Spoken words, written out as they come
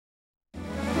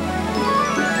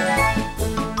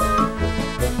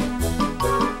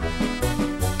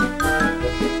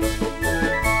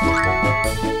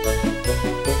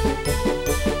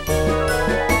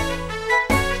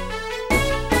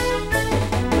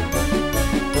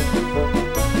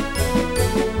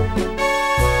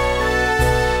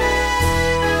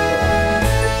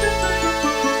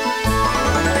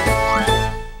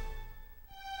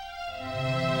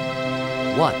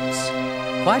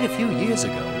Quite a few years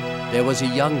ago, there was a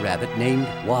young rabbit named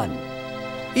One.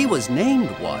 He was named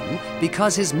One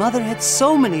because his mother had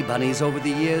so many bunnies over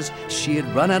the years, she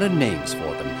had run out of names for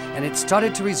them and had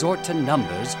started to resort to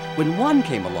numbers when one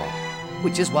came along,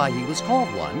 which is why he was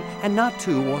called One and not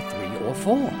 2 or 3 or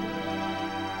 4.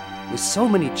 With so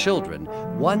many children,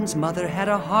 One's mother had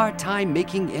a hard time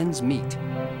making ends meet.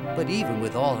 But even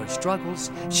with all her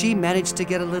struggles, she managed to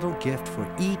get a little gift for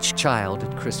each child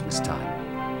at Christmas time.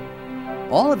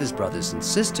 All of his brothers and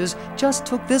sisters just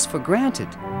took this for granted.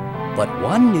 But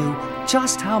One knew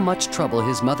just how much trouble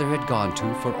his mother had gone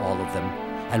to for all of them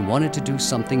and wanted to do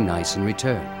something nice in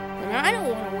return. And I don't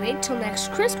want to wait till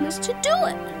next Christmas to do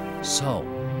it. So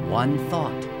One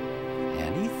thought,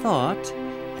 and he thought,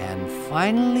 and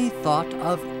finally thought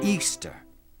of Easter.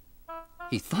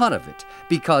 He thought of it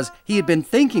because he had been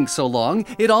thinking so long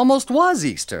it almost was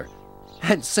Easter.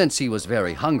 And since he was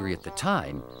very hungry at the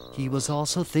time, he was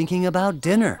also thinking about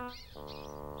dinner.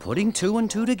 Putting 2 and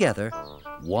 2 together,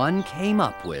 One came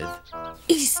up with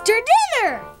Easter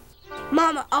dinner!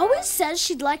 Mama always says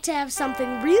she'd like to have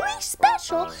something really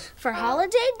special for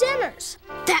holiday dinners.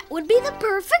 That would be the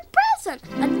perfect present,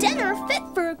 a dinner fit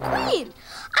for a queen.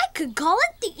 I could call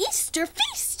it the Easter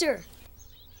Feaster.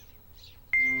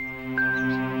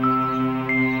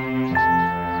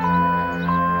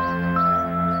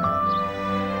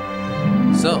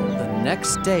 So, the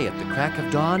next day at the crack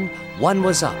of dawn, One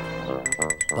was up.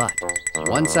 But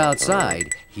once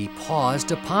outside, he paused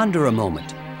to ponder a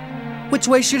moment. Which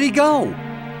way should he go?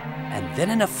 And then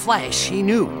in a flash, he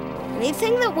knew.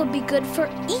 Anything that would be good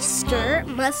for Easter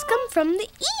must come from the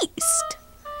east.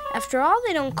 After all,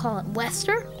 they don't call it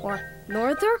Wester or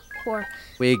Norther or...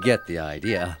 We get the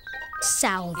idea.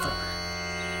 Souther.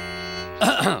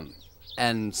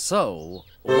 And so,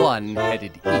 One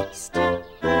headed east.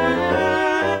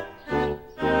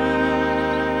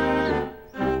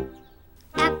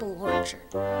 Apple orchard.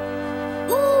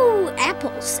 Ooh,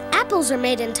 apples. Apples are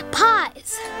made into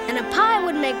pies. And a pie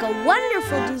would make a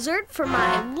wonderful dessert for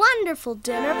my wonderful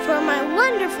dinner for my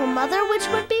wonderful mother, which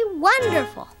would be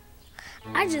wonderful.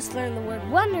 I just learned the word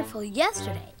wonderful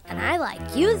yesterday, and I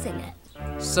like using it.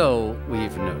 So,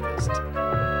 we've noticed.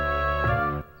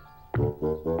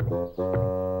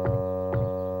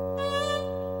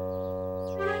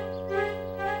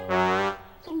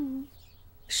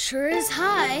 Sure is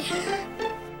high.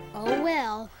 Oh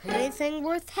well, anything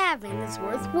worth having is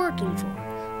worth working for,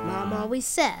 Mom always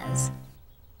says.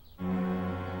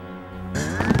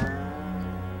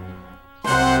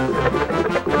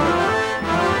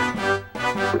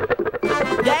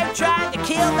 They're trying to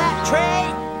kill that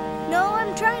tree. No,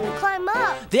 I'm trying to climb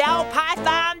up. The old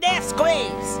python death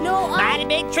squeeze. No, Mighty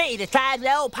big tree to try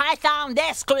the old python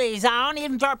death squeeze on,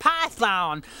 even for a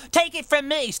python. Take it from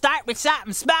me, start with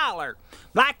something smaller.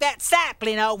 Like that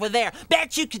sapling over there.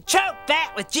 Bet you could choke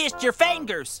that with just your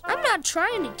fingers. I'm not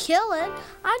trying to kill it.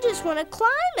 I just want to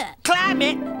climb it. Climb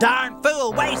it? Darn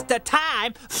fool, waste of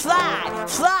time. Fly,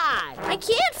 fly. I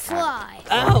can't fly.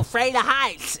 Oh, afraid of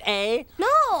heights, eh? No,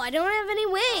 I don't have any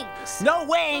wings. No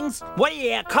wings? What do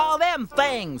you call them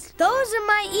things? Those are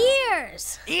my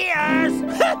ears. Ears?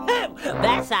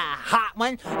 That's a hot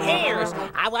one. Ears.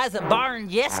 I wasn't born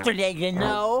yesterday, you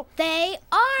know. They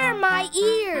are my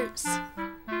ears.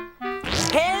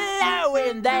 Hello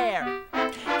in there.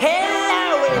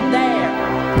 Hello in there.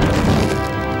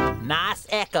 Nice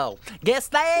echo. Guess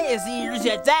there's ears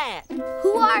at that.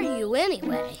 Who are you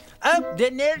anyway? Oh,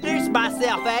 didn't introduce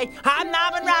myself, eh? I'm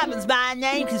Norman Robbins by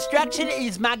name. Construction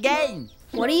is my game.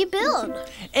 What do you build?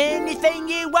 Anything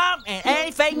you want and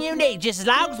anything you need. Just as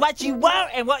long as what you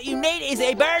want and what you need is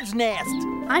a bird's nest.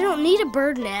 I don't need a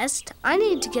bird nest. I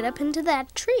need to get up into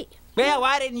that tree. Well,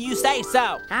 why didn't you say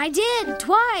so? I did,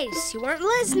 twice. You weren't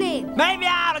listening. Maybe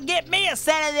I ought to get me a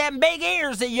set of them big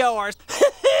ears of yours.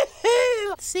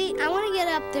 See, I want to get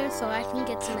up there so I can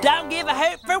get some... Don't give a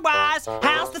hoot for wise.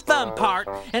 How's the fun part?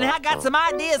 And I got some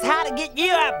ideas how to get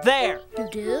you up there. You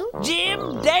do?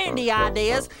 Jim Dandy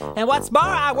ideas. And what's more,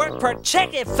 I work for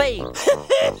Chicken Feed.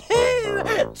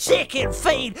 Chicken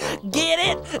Feed. Get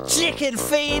it? Chicken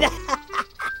Feed.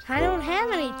 I don't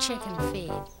have any chicken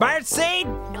feed. Bird seed?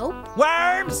 Nope.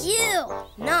 Worms? Ew,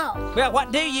 no. Well,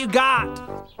 what do you got?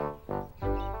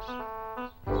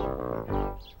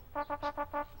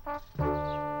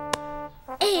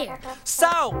 Air.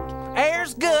 So,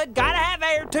 air's good. Gotta have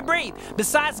air to breathe.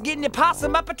 Besides, getting a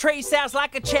possum up a tree sounds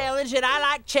like a challenge, and I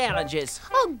like challenges.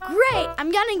 Oh, great.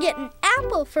 I'm gonna get an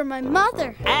apple for my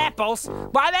mother. Apples?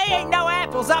 Why, they ain't no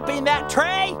apples up in that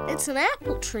tree. It's an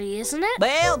apple tree, isn't it?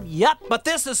 Well, yup, but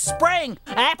this is spring.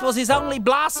 Apples is only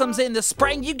blossoms in the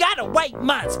spring. You gotta wait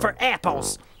months for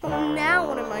apples. Oh, now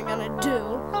what am I gonna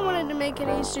do? I wanted to make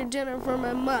an Easter dinner for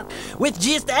my mother. With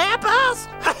just apples?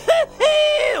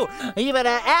 Even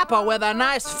an apple with a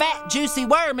nice fat juicy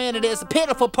worm in it is a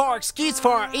pitiful poor excuse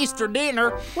for our Easter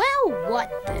dinner. Well, what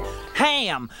then?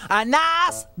 Ham. A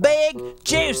nice, big,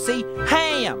 juicy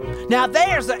ham. Now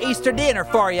there's an Easter dinner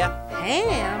for you.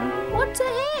 Ham? What's a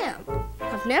ham?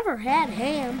 I've never had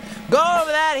ham. Go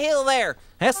over that hill there.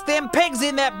 That's them pigs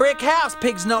in that brick house.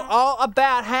 Pigs know all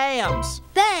about hams.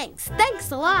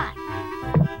 Thanks a lot.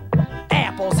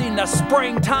 Apples in the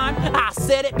springtime. I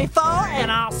said it before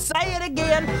and I'll say it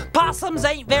again. Possums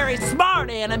ain't very smart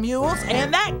animals,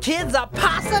 and that kid's a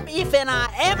possum if and I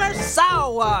ever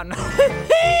saw one.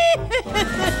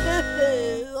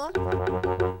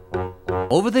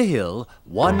 Over the hill,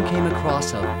 one came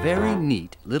across a very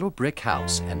neat little brick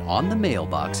house, and on the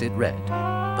mailbox it read,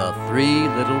 "The Three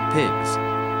Little Pigs."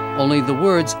 Only the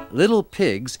words "little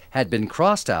pigs" had been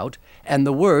crossed out, and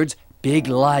the words "big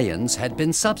lions" had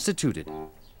been substituted.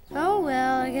 Oh,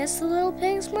 well, I guess the little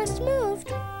pigs must have moved.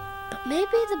 But maybe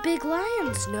the big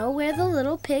lions know where the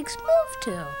little pigs moved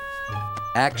to.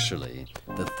 Actually,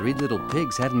 the Three Little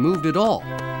Pigs hadn't moved at all.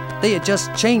 They had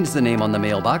just changed the name on the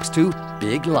mailbox to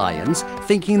Big Lions,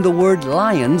 thinking the word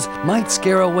lions might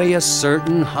scare away a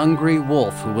certain hungry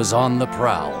wolf who was on the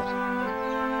prowl.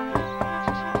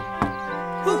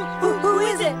 Who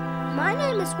is it? My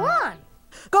name is Juan.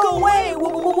 Go away,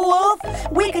 wolf!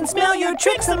 We can smell your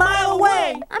tricks a mile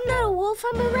away! I'm not a wolf,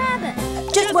 I'm a rabbit.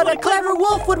 Just what a clever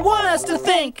wolf would want us to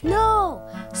think! No.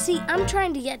 See, I'm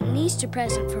trying to get an Easter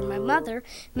present for my mother.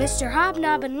 Mr.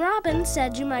 Hobnob and Robin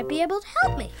said you might be able to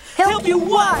help me. Help you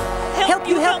what? Help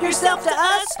you help yourself to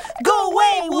us? Go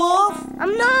away, wolf!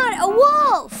 I'm not a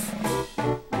wolf.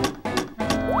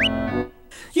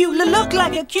 You look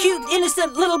like a cute,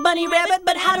 innocent little bunny rabbit,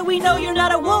 but how do we know you're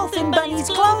not a wolf in Bunny's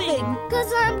clothing?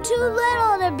 'Cause I'm too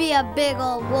little to be a big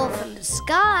old wolf in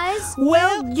disguise.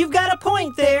 Well, you've got a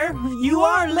point there. You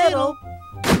are little.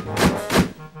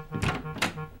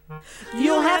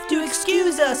 You'll have to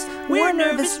excuse us. We're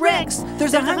nervous wrecks.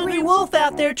 There's a hungry wolf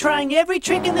out there trying every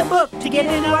trick in the book to get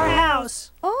into our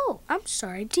house. Oh, I'm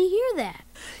sorry to hear that.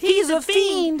 He's a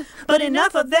fiend, but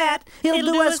enough of that.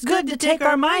 It'll do us good to take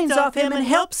our minds off him and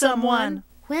help someone.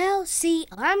 Well, see,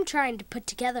 I'm trying to put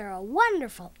together a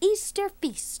wonderful Easter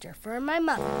feaster for my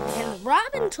mother. And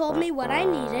Robin told me what I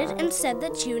needed and said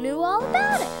that you knew all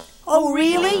about it. Oh,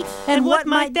 really? And what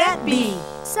might that be?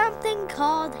 Something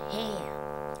called ham.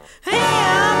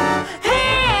 Ham!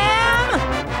 Ham!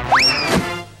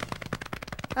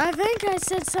 I think I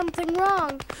said something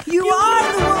wrong. You are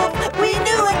the wolf! We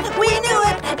knew it! We knew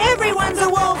it! Everyone's a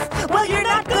wolf! Well, you're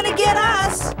not gonna get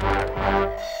us!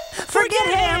 Forget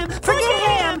ham! Forget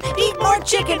ham! Eat more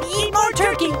chicken! Eat more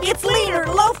turkey! It's leaner,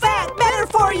 low fat, better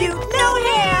for you! No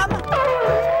ham!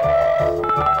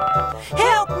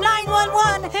 Help!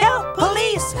 911! Help!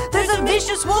 Police! There's a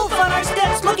vicious wolf on our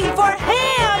steps looking for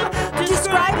ham!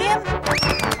 Describe him?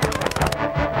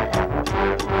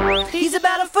 He's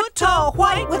about a foot tall,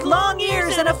 white with long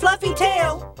ears and a fluffy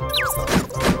tail.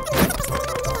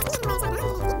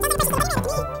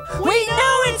 We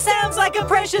know it sounds like a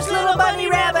precious little bunny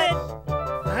rabbit.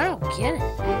 I don't get it.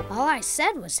 All I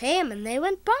said was ham and they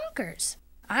went bonkers.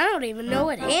 I don't even know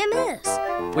what ham is.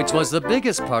 Which was the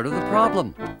biggest part of the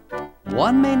problem.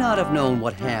 One may not have known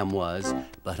what ham was,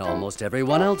 but almost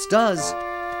everyone else does.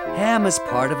 Ham is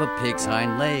part of a pig's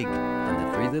hind leg, and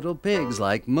the Three Little Pigs,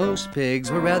 like most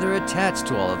pigs, were rather attached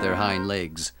to all of their hind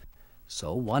legs.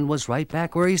 So one was right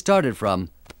back where he started from.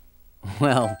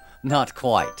 Well, not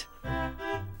quite.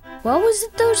 What was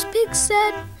it those pigs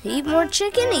said? Eat more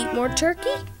chicken, eat more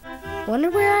turkey? Wonder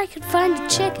where I could find a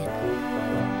chicken.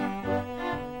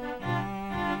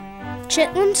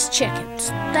 Chitlins, chickens.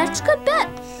 That's a good bet.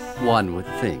 One would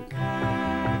think.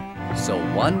 So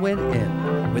one went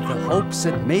in with the hopes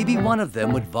that maybe one of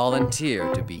them would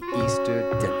volunteer to be Easter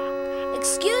dinner.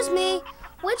 Excuse me,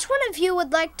 which one of you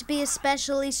would like to be a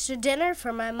special Easter dinner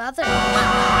for my mother? I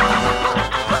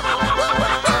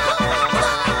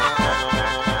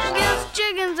guess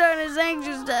chickens aren't as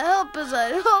anxious to help as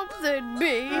I'd hoped they'd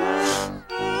be.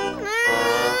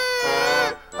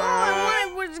 All I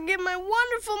wanted was to give my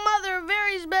wonderful mother a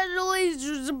very special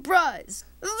Easter surprise.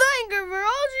 Thank her for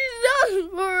all she's done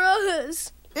for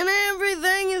us. And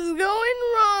everything is going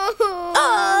wrong.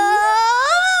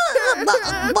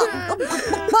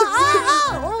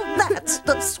 Oh, that's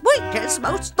the sweetest,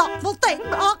 most thoughtful thing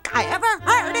I ever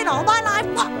heard in all my life.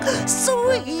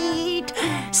 Sweet,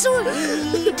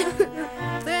 sweet.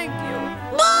 Thank you.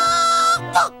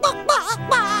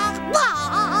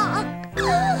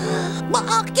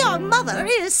 Your mother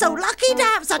is so lucky to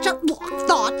have such a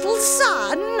thoughtful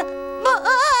son.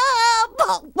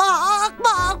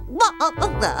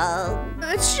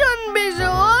 It shouldn't be so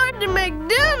hard to make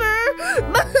dinner,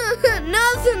 but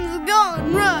nothing's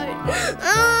going right.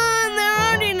 There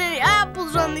aren't any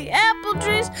apples on the apple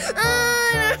trees.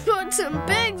 I put some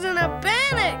pigs in a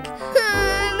panic.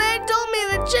 They told me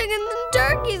the chickens and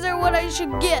turkeys are what I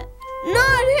should get,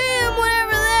 not him,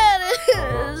 whatever that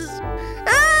is.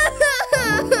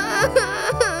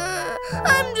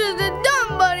 I'm just a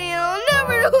dumb bunny and I'll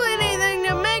never do anything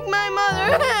to make my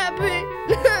mother happy.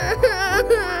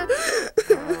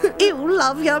 You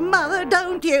love your mother,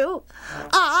 don't you?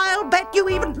 I'll bet you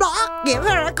even give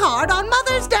her a card on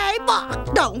Mother's Day,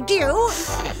 don't you?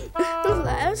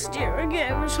 Last year I gave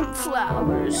her some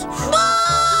flowers.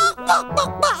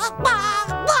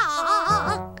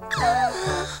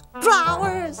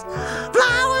 Flowers,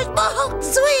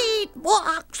 sweet,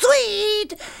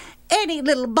 sweet. Any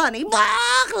little bunny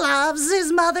loves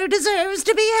his mother, deserves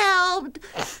to be helped.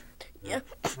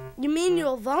 You mean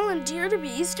you'll volunteer to be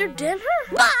Easter dinner?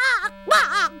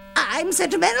 I'm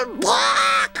sentimental.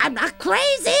 I'm not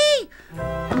crazy.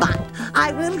 But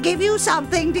I will give you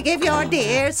something to give your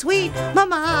dear, sweet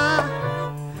mama.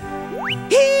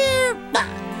 Here.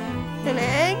 An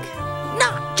egg?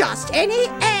 Not just any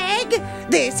egg.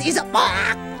 This is a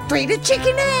treated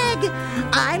chicken egg.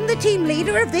 I'm the team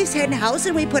leader of this hen house,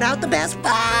 and we put out the best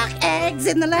eggs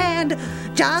in the land.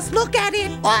 Just look at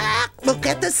it. Look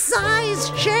at the size,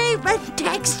 shape, and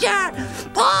texture.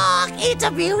 It's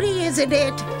a beauty, isn't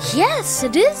it? Yes,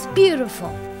 it is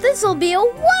beautiful. This will be a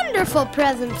wonderful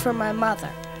present for my mother.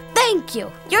 Thank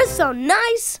you. You're so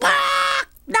nice.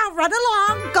 Now run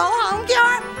along. Go home to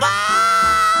your mother.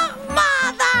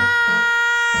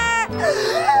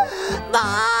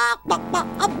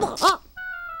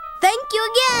 Thank you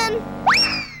again.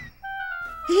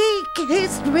 He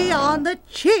kissed me on the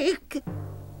cheek.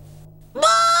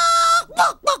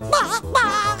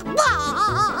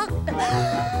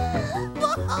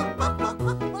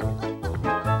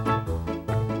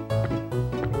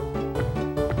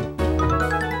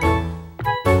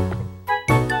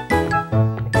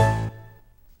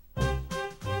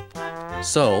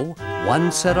 So,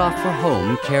 one set off for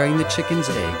home carrying the chicken's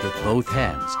egg with both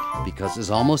hands, because as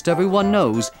almost everyone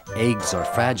knows, eggs are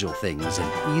fragile things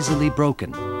and easily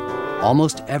broken.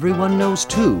 Almost everyone knows,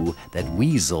 too, that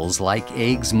weasels like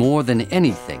eggs more than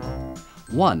anything.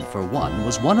 One, for one,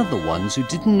 was one of the ones who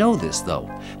didn't know this, though,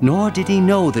 nor did he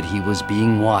know that he was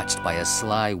being watched by a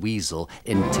sly weasel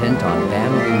intent on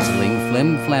bamboozling,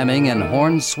 flim-flamming, and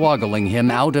hornswoggling him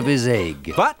out of his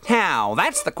egg. But how?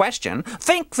 That's the question.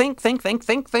 Think.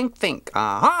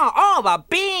 Aha! Oh, the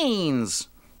beans!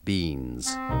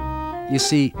 Beans. You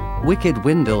see, Wicked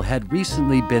Wendell had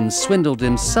recently been swindled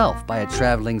himself by a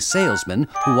traveling salesman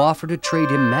who offered to trade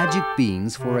him magic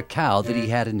beans for a cow that he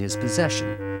had in his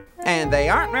possession. And they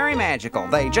aren't very magical.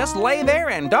 They just lay there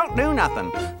and don't do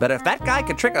nothing. But if that guy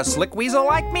could trick a slick weasel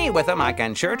like me with them, I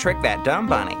can sure trick that dumb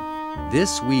bunny.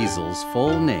 This weasel's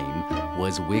full name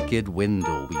was Wicked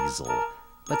Wendell Weasel.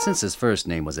 But since his first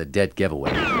name was a dead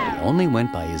giveaway, he only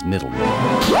went by his middle name.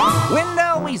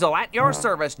 Wendell Weasel at your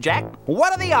service, Jack.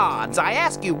 What are the odds? I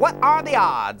ask you, what are the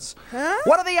odds? Huh?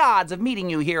 What are the odds of meeting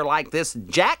you here like this,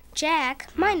 Jack? Jack?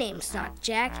 My name's not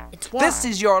Jack. It's Juan. This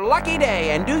is your lucky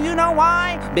day, and do you know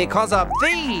why? Because of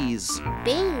these.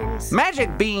 Beans.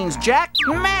 Magic beans, Jack.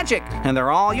 Magic. And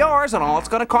they're all yours, and all it's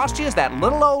going to cost you is that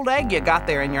little old egg you got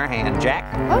there in your hand, Jack.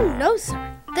 Oh, no, sir.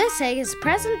 This egg is a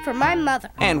present for my mother.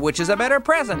 And which is a better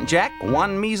present, Jack?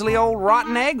 One measly old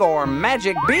rotten egg or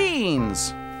magic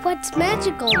beans? What's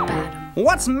magical about them?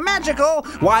 What's magical?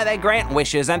 Why, they grant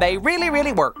wishes, and they really,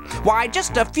 really work. Why,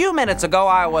 just a few minutes ago,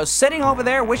 I was sitting over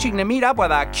there wishing to meet up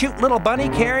with a cute little bunny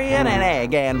carrying an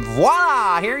egg, and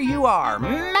voila, here you are.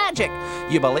 Magic!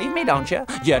 You believe me, don't you?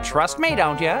 You trust me,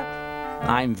 don't you?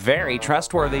 I'm very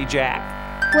trustworthy, Jack.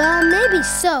 Well, maybe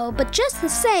so, but just the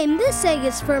same, this egg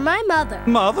is for my mother.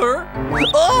 Mother?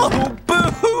 Oh,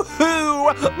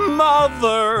 boo-hoo!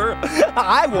 Mother!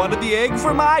 I wanted the egg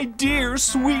for my dear,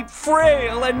 sweet,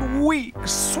 frail, and weak,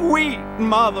 sweet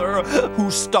mother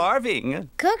who's starving.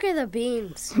 Cook her the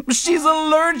beans. She's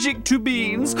allergic to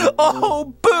beans.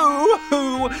 Oh,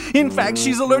 boo-hoo! In fact,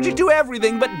 she's allergic to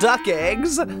everything but duck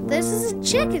eggs. This is a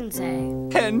chicken's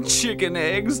egg. And chicken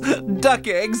eggs. Duck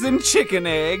eggs and chicken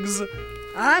eggs.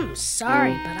 I'm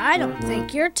sorry, but I don't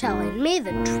think you're telling me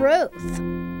the truth.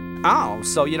 Oh,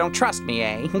 so you don't trust me,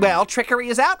 eh? Well, trickery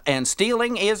is out and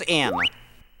stealing is in.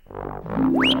 No,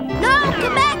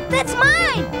 come back! That's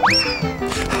mine!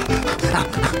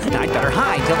 I'd better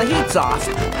hide till the heat's off.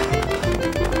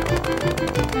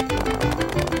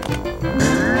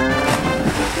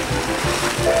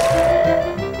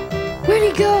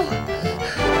 he go?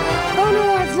 Oh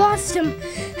no, I've lost him.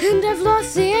 And I've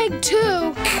lost the egg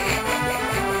too.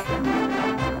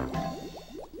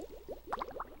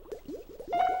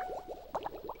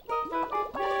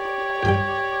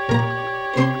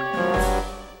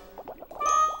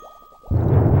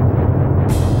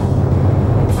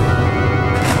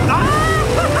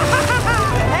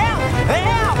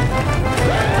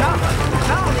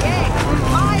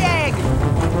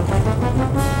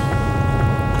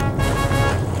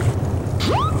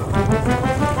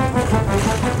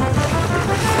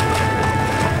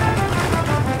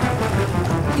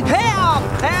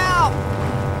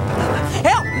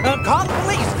 Call the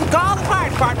police, call the fire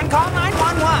department, call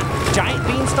 911. Giant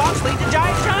beanstalks lead to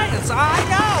giant giants. I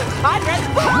know. I read the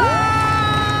book.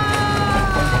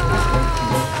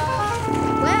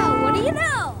 Well, what do you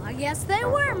know? I guess they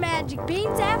were magic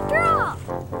beans after all.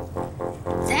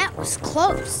 That was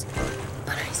close.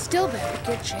 But I still better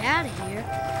get you out of here.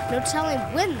 No telling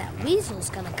when that weasel's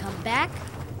gonna come back.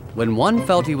 When one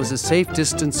felt he was a safe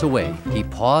distance away, he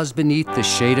paused beneath the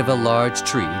shade of a large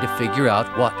tree to figure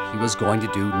out what he was going to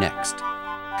do next.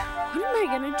 What am I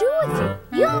gonna do with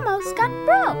you? You almost got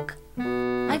broke.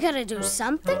 I gotta do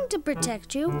something to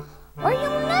protect you, or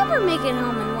you'll never make it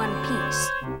home in one piece.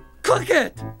 Cook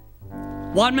it!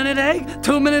 1 minute egg,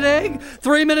 2 minute egg,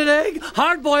 3 minute egg,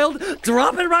 hard boiled,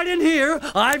 drop it right in here.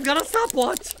 I've got a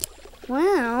stopwatch.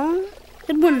 Well,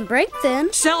 it wouldn't break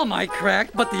then. Shell might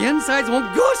crack, but the insides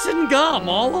won't gush and gum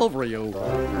all over you.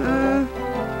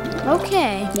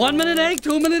 Okay. 1 minute egg,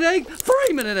 2 minute egg,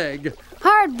 3 minute egg.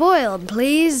 Hard boiled,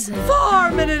 please.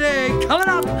 4 minute egg, coming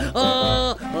up.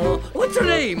 What's your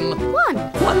name? One.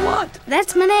 One what?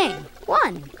 That's my name.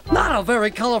 One. Not a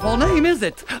very colorful name, is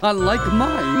it? Unlike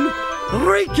mine.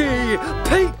 Ricky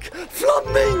Pink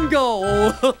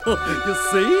Flamingo! You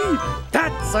see?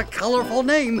 That's a colorful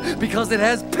name because it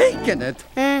has pink in it.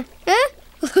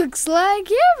 Looks like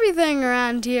everything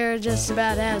around here just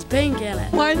about has pink in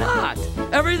it. Why not?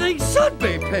 Everything should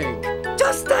be pink.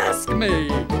 Just ask me.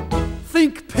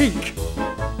 Think pink.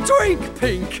 Drink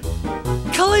pink.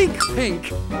 Clink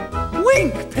pink.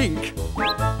 Wink pink.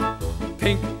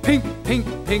 Pink, pink, pink,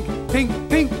 pink, pink,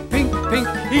 pink, pink, pink.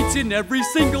 Each and every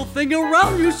single thing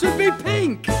around you should be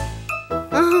pink.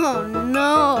 Oh,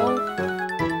 no.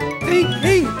 Pink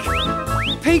ink.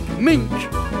 Pink mink.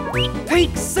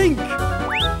 Pink sink.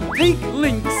 Pink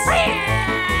lynx.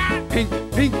 Pink,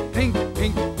 pink, pink,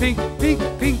 pink, pink, pink,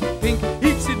 pink, pink.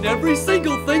 Each and every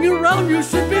single thing around you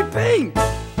should be pink.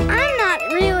 I'm not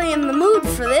really in the mood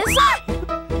for this.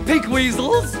 Pink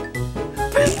weasels.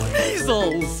 Pink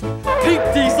measles. Pink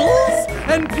diesels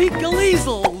and pink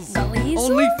galeasels.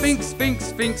 Only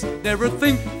Sphinx, never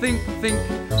think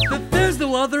that there's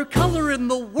no other color in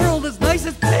the world as nice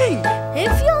as pink.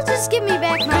 If you'll just give me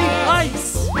back my Pink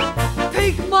ice,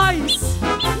 pink mice,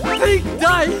 pink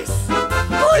dice,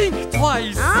 blink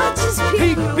twice. I'll just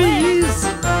Pink bees,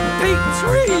 pink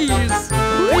trees,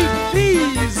 pink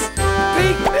peas,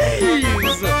 pink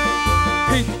bees.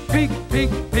 Pink, pink,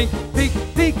 pink, pink, pink,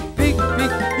 pink, pink,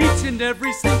 pink. Each and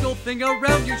every single thing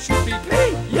around you should be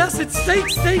pink. Yes, it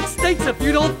stinks if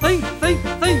you don't think.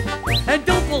 And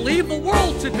don't believe the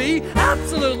world should be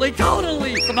absolutely,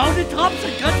 totally. The mountaintops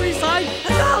and countryside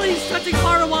and valleys stretching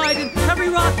far and wide, and every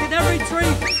rock and every tree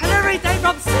and everything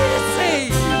from sea to sea.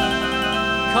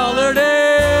 Colored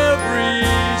every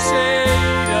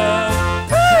shade of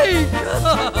pink.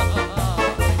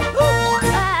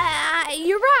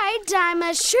 You're right.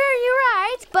 I'm sure you're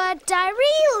right, but I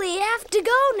really have to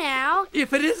go now.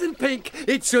 If it isn't pink,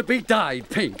 it should be dyed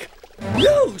pink.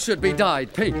 You should be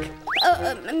dyed pink.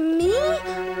 Me?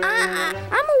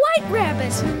 I'm a white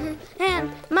rabbit,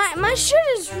 and my shirt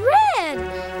is red.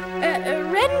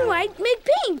 Red and white make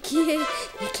pink. You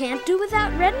can't do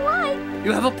without red and white.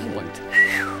 You have a point.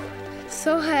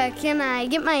 So, can I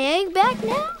get my egg back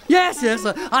now? Yes,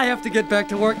 I have to get back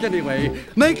to work anyway.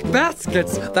 Make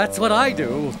baskets, that's what I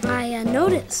do. I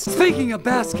noticed. Speaking of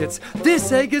baskets,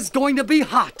 this egg is going to be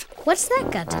hot. What's that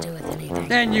got to do with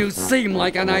anything? And you seem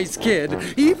like a nice kid,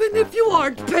 even if you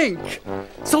aren't pink.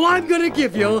 So I'm gonna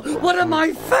give you one of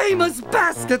my famous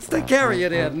baskets to carry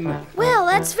it in. Well,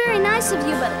 that's very nice of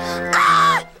you, but...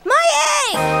 Ah! My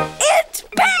egg! It's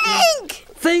pink!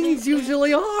 Things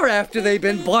usually are after they've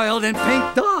been boiled in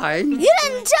pink dye. You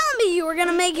didn't tell me you were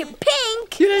gonna make it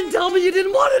pink. You didn't tell me you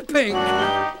didn't want it pink.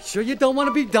 Sure you don't want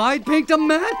to be dyed pink to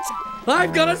match?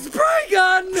 I've got a spray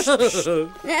gun!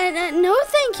 No,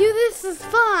 thank you. This is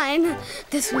fine.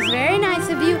 This was very nice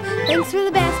of you. Thanks for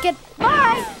the basket.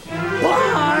 Bye!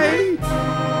 Bye!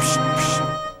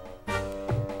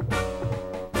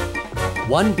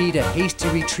 One beat a hasty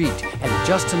retreat, and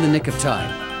just in the nick of time.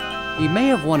 He may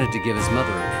have wanted to give his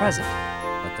mother a present,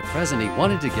 but the present he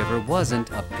wanted to give her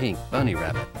wasn't a pink bunny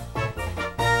rabbit.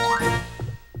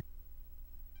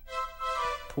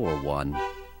 Poor one.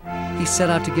 He set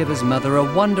out to give his mother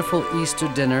a wonderful Easter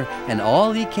dinner, and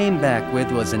all he came back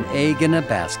with was an egg in a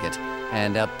basket,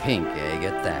 and a pink egg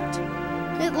at that.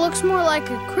 It looks more like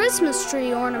a Christmas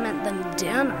tree ornament than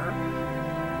dinner.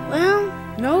 Well,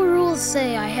 no rules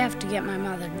say I have to get my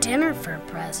mother dinner for a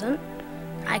present.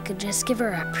 I could just give her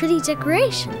a pretty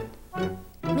decoration.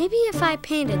 Maybe if I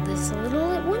painted this a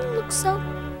little, it wouldn't look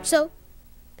so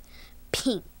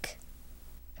pink.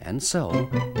 And so,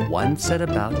 one set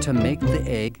about to make the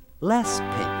egg less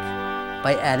pink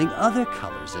by adding other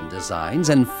colors and designs,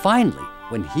 and finally,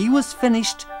 when he was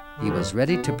finished, he was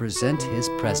ready to present his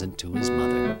present to his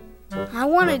mother. I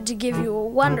wanted to give you a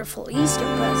wonderful Easter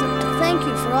present to thank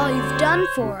you for all you've done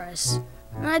for us.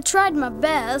 And I tried my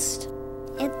best.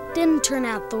 It didn't turn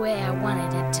out the way I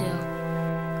wanted it to.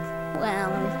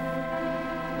 Well,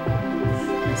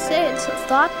 I say it's a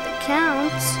thought that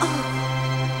counts.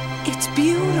 Oh, it's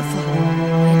beautiful.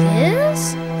 It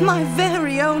is? My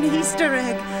very own Easter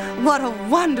egg. What a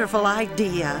wonderful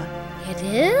idea. It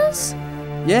is?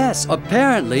 Yes,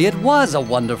 apparently it was a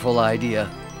wonderful idea,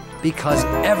 because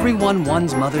everyone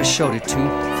one's mother showed it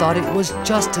to thought it was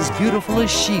just as beautiful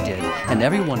as she did, and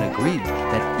everyone agreed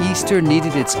that Easter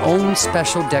needed its own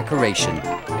special decoration.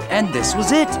 And this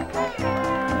was it.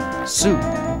 Soon,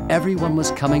 everyone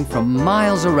was coming from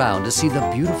miles around to see the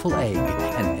beautiful egg,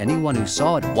 and anyone who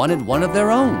saw it wanted one of their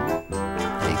own.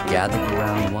 They gathered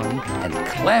around one and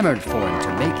clamored for him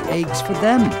to make eggs for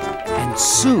them. And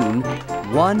soon,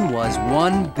 one was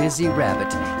one busy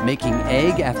rabbit, making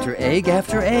egg after egg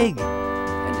after egg.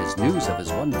 And as news of his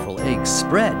wonderful eggs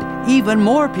spread, even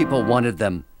more people wanted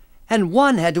them. And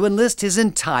one had to enlist his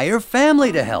entire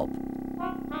family to help.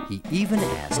 He even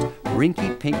asked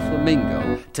Rinky Pink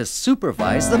Flamingo to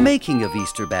supervise the making of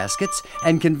Easter baskets,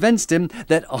 and convinced him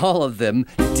that all of them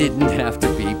didn't have to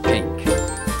be pink.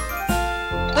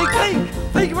 Think pink,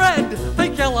 think red,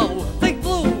 think yellow, think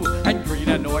blue, and green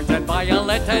and orange and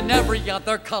violet and every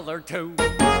other color too.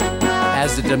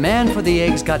 As the demand for the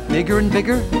eggs got bigger and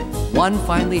bigger, one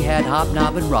finally had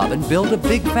Hobnob and Robin build a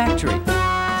big factory.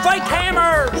 Think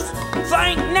hammers,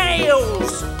 think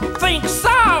nails, think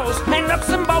saws, and nuts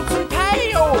and bolts and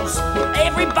pails.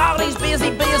 Everybody's busy,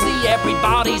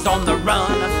 everybody's on the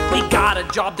run. We got a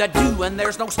job to do and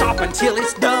there's no stopping till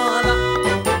it's done.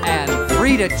 And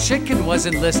Frida Chicken was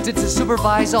enlisted to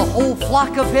supervise a whole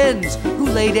flock of hens who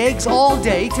laid eggs all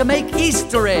day to make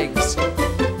Easter eggs.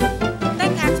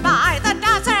 Think that's by the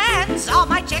dozens. All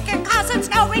my chicken cousins,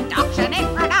 no reduction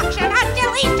in production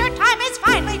until Easter time is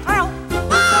finally through.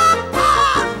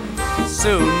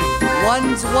 Soon,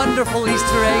 one's wonderful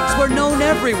Easter eggs were known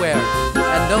everywhere.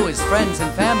 And though his friends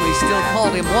and family still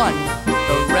called him one,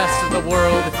 the rest of the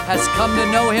world has come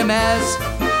to know him as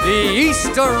the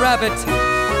Easter Rabbit.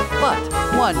 But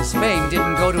one's fame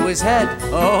didn't go to his head.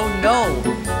 Oh no!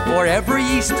 For every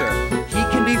Easter, he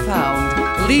can be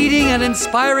found leading and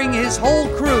inspiring his whole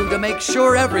crew to make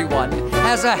sure everyone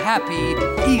has a happy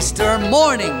Easter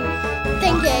morning.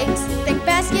 Think eggs, think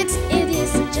baskets, it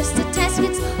isn't just a task,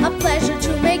 it's a pleasure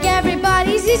to make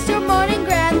everybody's Easter morning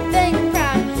grand. Think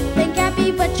proud, think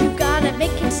happy, but you gotta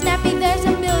make it snappy. There's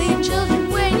a million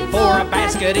children waiting For a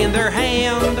basket in their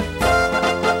hand.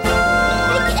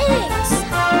 Think eggs,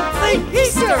 Think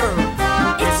Easter!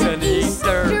 it's an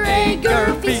Easter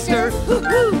egger feaster.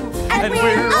 Hoo-hoo! And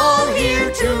we're all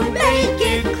here to make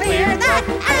it clear that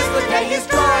as the day is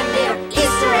drawing near,